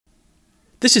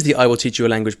This is the I Will Teach You a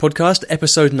Language podcast,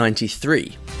 episode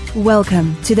 93.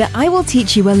 Welcome to the I Will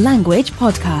Teach You a Language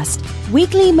podcast.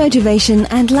 Weekly motivation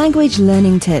and language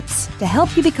learning tips to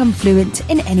help you become fluent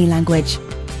in any language.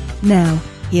 Now,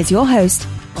 here's your host,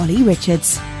 Ollie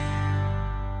Richards.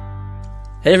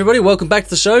 Hey everybody, welcome back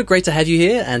to the show. Great to have you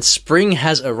here. And spring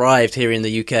has arrived here in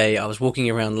the UK. I was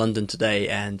walking around London today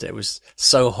and it was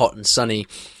so hot and sunny.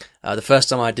 The first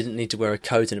time I didn't need to wear a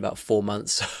coat in about 4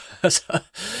 months.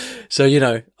 so, you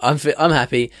know, I'm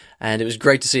happy, and it was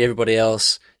great to see everybody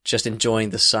else just enjoying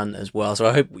the sun as well. So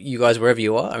I hope you guys, wherever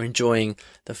you are enjoying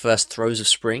the first throes of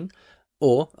spring,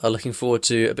 or are looking forward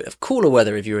to a bit of cooler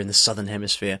weather if you're in the southern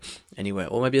hemisphere anywhere,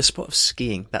 or maybe a spot of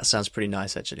skiing. That sounds pretty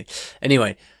nice, actually.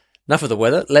 Anyway, enough of the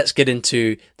weather. Let's get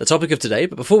into the topic of today.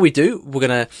 But before we do, we're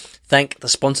going to thank the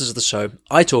sponsors of the show,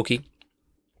 italki.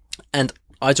 And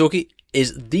italki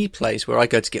is the place where I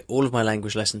go to get all of my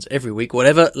language lessons every week.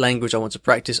 Whatever language I want to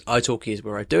practice, italki is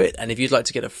where I do it. And if you'd like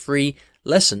to get a free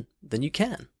lesson, then you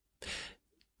can.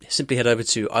 Simply head over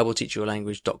to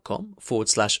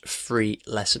iwillteachyoualanguage.com/free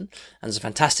lesson. And there's a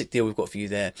fantastic deal we've got for you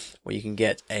there where you can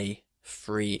get a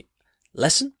free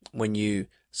lesson when you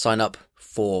sign up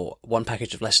for one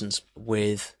package of lessons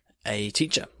with a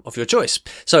teacher of your choice.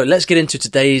 So let's get into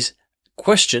today's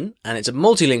question. And it's a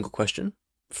multilingual question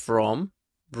from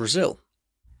Brazil.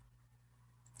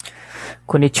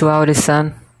 Konnichiwa,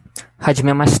 Ori-san.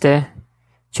 Hajimemashite.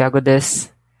 Thiago desu.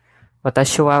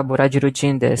 Watashi wa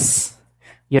Burajiru-jin desu.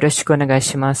 Yoroshiku onegai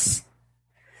shimasu.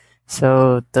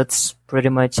 So that's pretty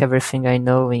much everything I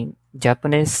know in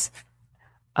Japanese.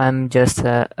 I'm just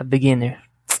a beginner.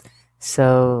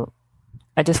 So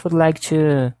I just would like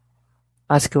to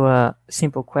ask you a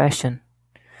simple question.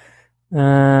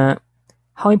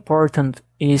 How important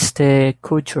is the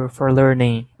culture for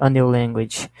learning a new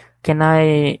language?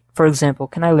 For example,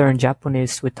 can I learn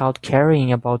Japanese without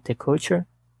caring about the culture?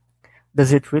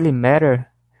 Does it really matter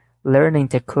learning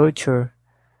the culture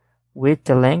with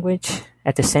the language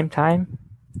at the same time?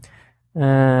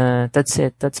 That's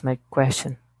it. That's my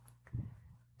question.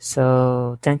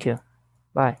 So, thank you.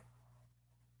 Bye.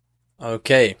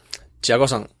 OK。チアゴ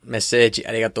さん、メッセージ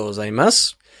ありがとうございま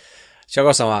す。チア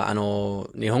ゴさんは、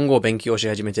日本語を勉強し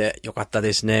始めてよかった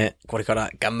ですね。これから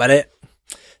頑張れ。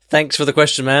Thanks for the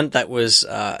question, man. That was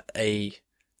a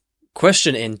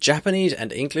question in Japanese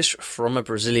and English from a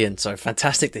Brazilian. So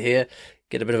fantastic to hear.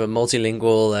 Get a bit of a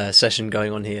multilingual session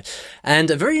going on here. And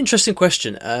a very interesting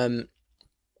question. And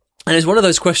it's one of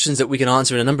those questions that we can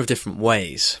answer in a number of different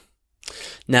ways.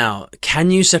 Now,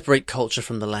 can you separate culture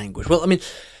from the language? Well, I mean,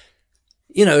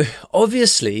 you know,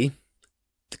 obviously,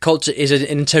 the culture is an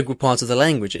integral part of the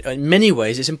language. In many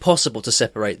ways, it's impossible to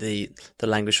separate the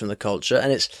language from the culture,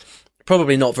 and it's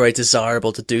probably not very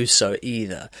desirable to do so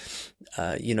either.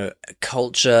 You know,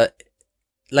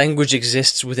 language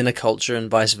exists within a culture and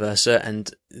vice versa,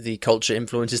 and the culture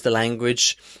influences the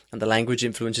language, and the language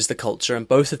influences the culture, and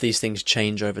both of these things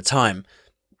change over time.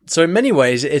 So in many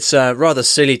ways, it's rather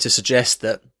silly to suggest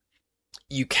that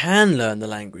you can learn the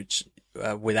language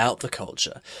without the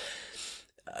culture.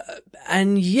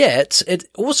 And yet, it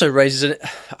also raises an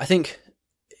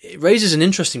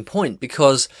interesting point,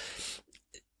 because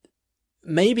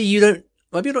maybe you're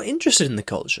not interested in the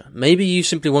culture. Maybe you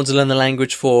simply want to learn the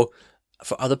language for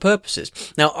other purposes.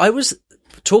 Now, I was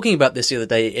talking about this the other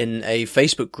day in a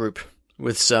Facebook group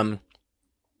with some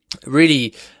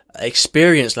really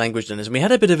experienced language learners, and we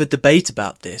had a bit of a debate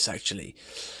about this, actually,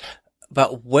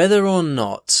 about whether or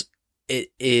not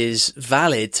it is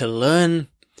valid to learn.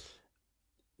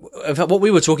 In fact, what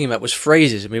we were talking about was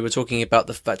phrases, and we were talking about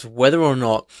the fact of whether or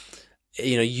not,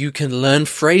 you know, you can learn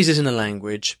phrases in a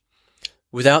language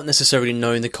without necessarily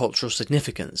knowing the cultural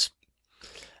significance.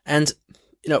 And,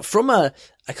 you know, from a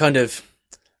kind of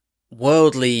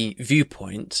worldly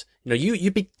viewpoint, you know,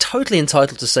 you'd be totally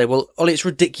entitled to say, well, Ollie, it's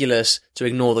ridiculous to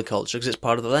ignore the culture because it's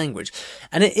part of the language.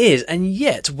 And it is. And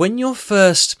yet, when you're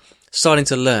first starting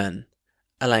to learn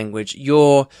a language,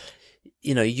 your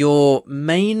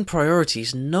main priority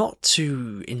is not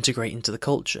to integrate into the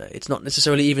culture. It's not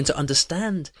necessarily even to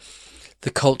understand the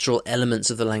cultural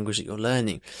elements of the language that you're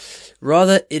learning.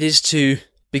 Rather, it is to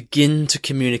begin to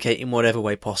communicate in whatever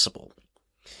way possible.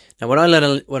 Now, when I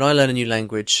learn a new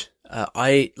language,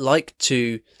 I like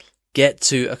to get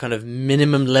to a kind of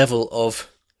minimum level of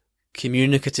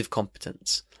communicative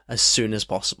competence as soon as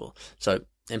possible. So,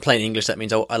 in plain English, that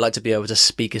means I like to be able to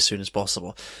speak as soon as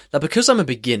possible. Now, because I'm a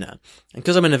beginner, and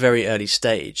because I'm in a very early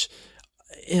stage,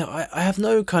 you know, I have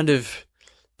no kind of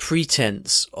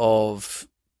pretense of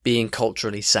being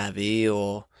culturally savvy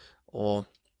or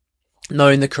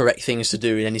knowing the correct things to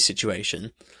do in any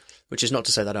situation, which is not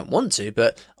to say that I don't want to,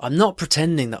 but I'm not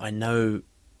pretending that I know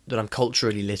I'm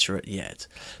culturally literate yet,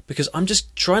 because I'm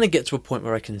just trying to get to a point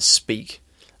where I can speak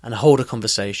and hold a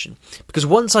conversation. Because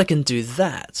once I can do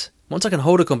that, once I can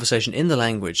hold a conversation in the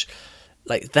language,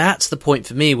 like that's the point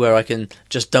for me where I can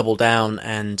just double down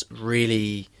and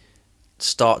really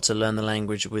start to learn the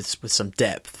language with some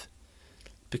depth.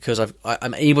 Because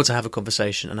I'm able to have a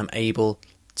conversation and I'm able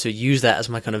to use that as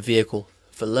my kind of vehicle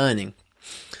for learning.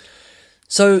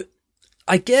 So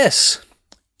I guess,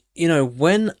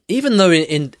 even though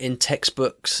in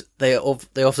textbooks they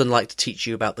often like to teach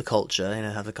you about the culture,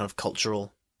 have the kind of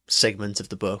cultural segment of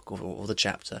the book or the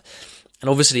chapter. And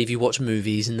obviously if you watch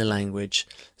movies in the language,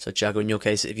 so Thiago, in your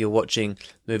case, if you're watching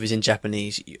movies in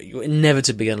Japanese, you're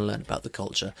inevitably going to learn about the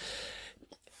culture.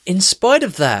 In spite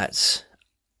of that,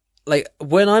 like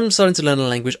when I'm starting to learn a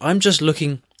language, I'm just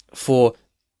looking for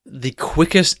the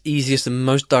quickest, easiest and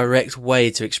most direct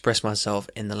way to express myself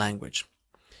in the language.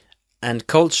 And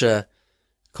cultural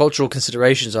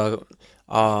considerations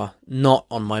are not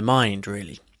on my mind,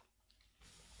 really.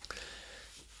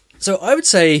 So I would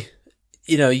say,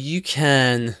 you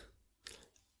can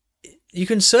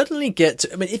certainly get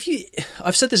to,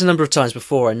 I've said this a number of times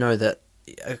before, I know that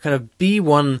a kind of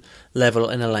B1 level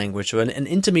in a language or an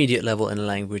intermediate level in a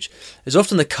language is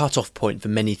often the cut-off point for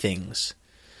many things.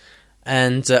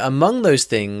 And among those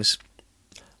things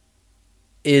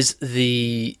is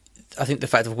I think the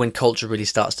fact of when culture really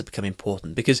starts to become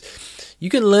important, because you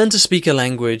can learn to speak a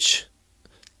language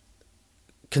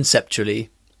conceptually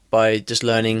by just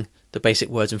learning the basic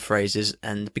words and phrases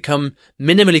and become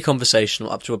minimally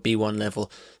conversational up to a B1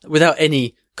 level without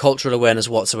any cultural awareness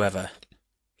whatsoever,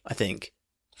 I think.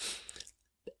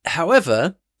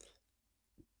 However,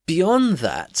 beyond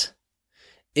that,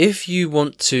 if you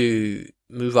want to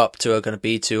move up to a kind of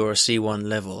B2 or a C1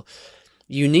 level,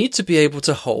 you need to be able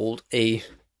to hold a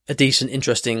decent,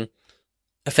 interesting,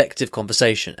 effective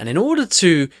conversation. And in order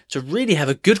to really have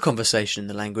a good conversation in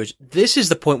the language, this is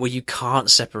the point where you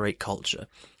can't separate culture.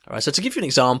 All right. So to give you an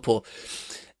example,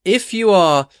 if you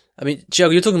are,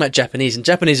 Thiago, you're talking about Japanese, and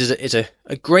Japanese is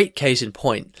a great case in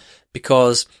point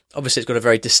because obviously it's got a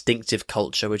very distinctive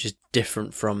culture, which is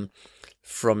different from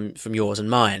yours and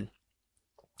mine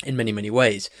in many, many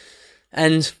ways.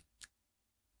 And,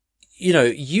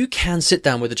 you can sit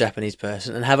down with a Japanese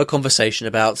person and have a conversation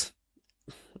about,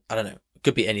 I don't know, it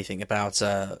could be anything about,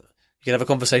 you could have a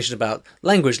conversation about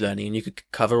language learning and you could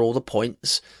cover all the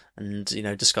points and,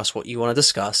 discuss what you want to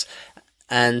discuss.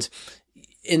 And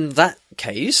in that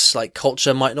case, like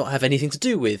culture might not have anything to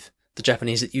do with the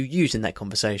Japanese that you use in that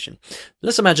conversation.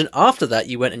 Let's imagine after that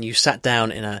you went and you sat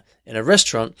down in a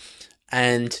restaurant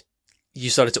and you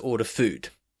started to order food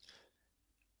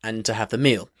and to have the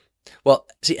meal. Well,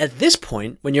 see, at this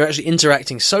point, when you're actually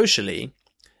interacting socially,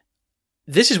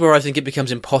 this is where I think it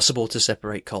becomes impossible to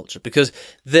separate culture, because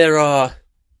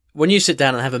when you sit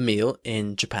down and have a meal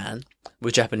in Japan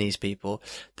with Japanese people,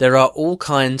 there are all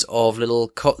kinds of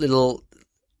little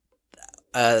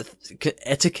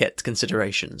etiquette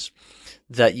considerations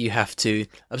that you have to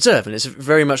observe, and it's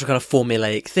very much a kind of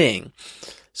formulaic thing.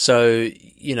 So,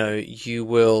 you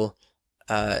will,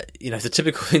 the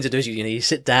typical thing to do is you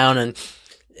sit down, and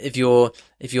if your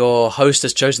host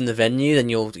has chosen the venue, then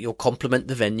you'll compliment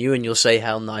the venue and you'll say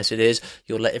how nice it is.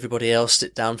 You'll let everybody else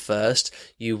sit down first.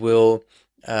 You will,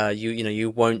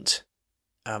 you won't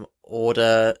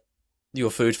order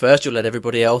your food first. You'll let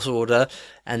everybody else order,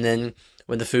 and then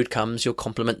when the food comes, you'll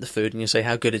compliment the food and you'll say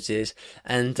how good it is.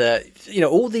 And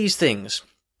all these things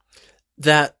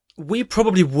that we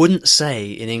probably wouldn't say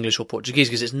in English or Portuguese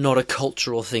because it's not a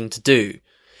cultural thing to do.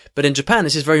 But in Japan,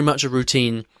 this is very much a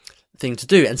routine thing to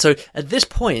do. And so at this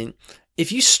point,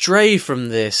 if you stray from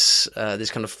this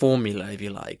kind of formula, if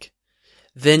you like,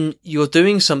 then you're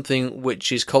doing something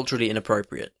which is culturally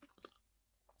inappropriate.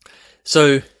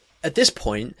 So at this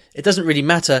point, it doesn't really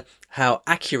matter how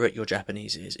accurate your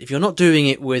Japanese is. If you're not doing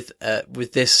it with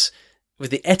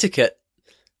the etiquette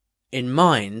in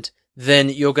mind, then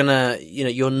you're gonna,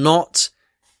 you're not,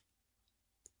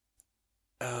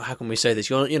 how can we say this?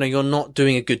 You're not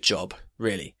doing a good job,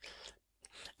 really.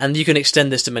 And you can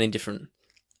extend this to many different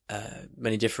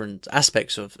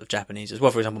aspects of Japanese as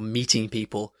well. For example, meeting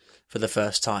people for the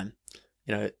first time.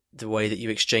 The way that you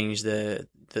exchange the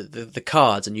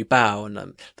cards and you bow,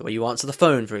 and the way you answer the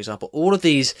phone, for example. All of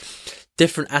these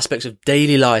different aspects of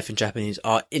daily life in Japanese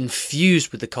are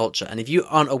infused with the culture. And if you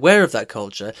aren't aware of that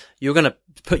culture, you're going to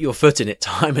put your foot in it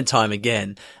time and time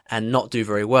again and not do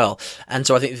very well. And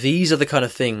so I think these are the kind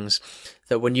of things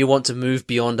that when you want to move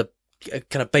beyond a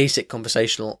kind of basic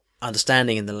conversational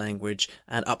understanding in the language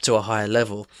and up to a higher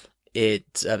level,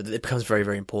 it becomes very,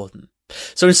 very important.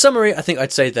 So in summary, I think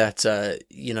I'd say that,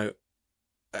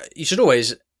 you should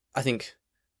always I think,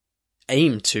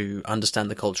 aim to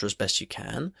understand the culture as best you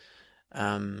can.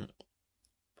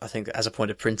 I think as a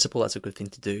point of principle, that's a good thing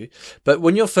to do. But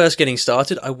when you're first getting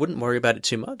started, I wouldn't worry about it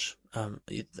too much. I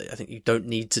think you don't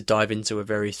need to dive into a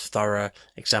very thorough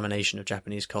examination of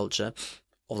Japanese culture,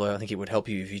 although I think it would help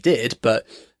you if you did, but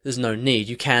there's no need.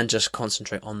 You can just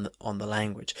concentrate on the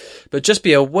language. But just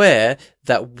be aware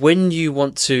that when you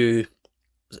want to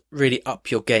really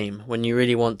up your game, when you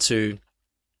really want to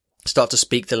start to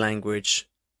speak the language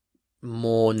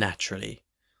more naturally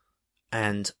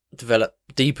and develop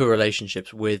deeper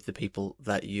relationships with the people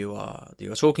that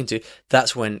you're talking to,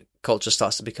 that's when culture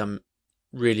starts to become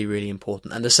really, really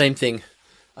important. And the same thing,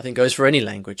 I think, goes for any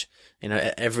language. You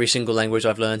know, every single language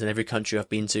I've learned in every country I've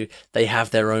been to, they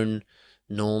have their own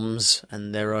norms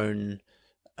and their own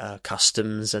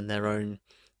customs and their own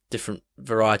different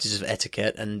varieties of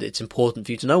etiquette. And it's important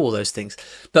for you to know all those things,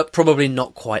 but probably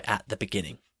not quite at the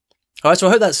beginning. All right, so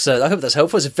I hope that's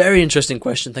helpful. It's a very interesting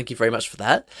question. Thank you very much for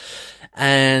that.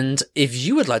 And if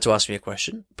you would like to ask me a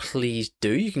question, please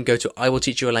do. You can go to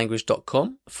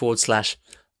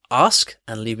iwillteachyoualanguage.com/ask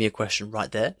and leave me a question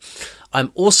right there.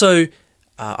 I'm also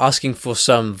asking for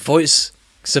some voice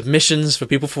submissions for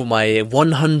people for my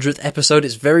 100th episode.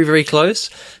 It's very, very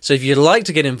close. So if you'd like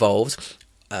to get involved,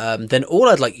 then all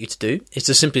I'd like you to do is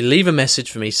to simply leave a message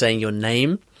for me saying your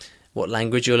name, what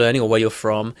language you're learning or where you're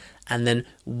from, and then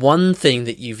one thing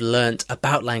that you've learnt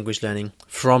about language learning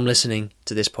from listening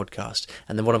to this podcast.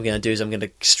 And then what I'm going to do is I'm going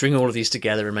to string all of these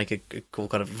together and make a cool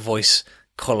kind of voice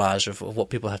collage of what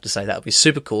people have to say. That would be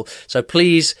super cool. So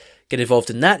please get involved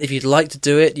in that. If you'd like to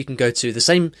do it, you can go to the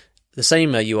same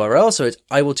URL. So it's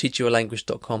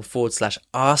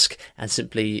iwillteachyoualanguage.com/ask and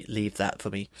simply leave that for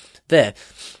me there.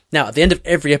 Now, at the end of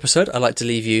every episode, I like to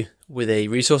leave you with a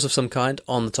resource of some kind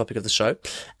on the topic of the show.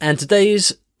 And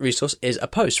today's resource is a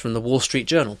post from the Wall Street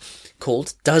Journal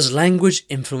called "Does Language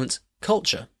Influence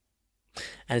Culture?"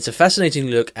 And it's a fascinating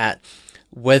look at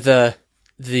whether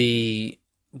the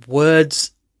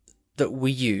words that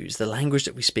we use, the language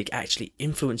that we speak, actually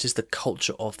influences the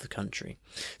culture of the country.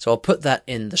 So I'll put that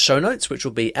in the show notes, which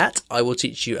will be at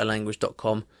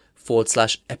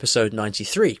iwillteachyoualanguage.com/episode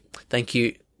 93. Thank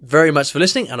you very much for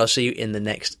listening, and I'll see you in the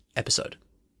next episode.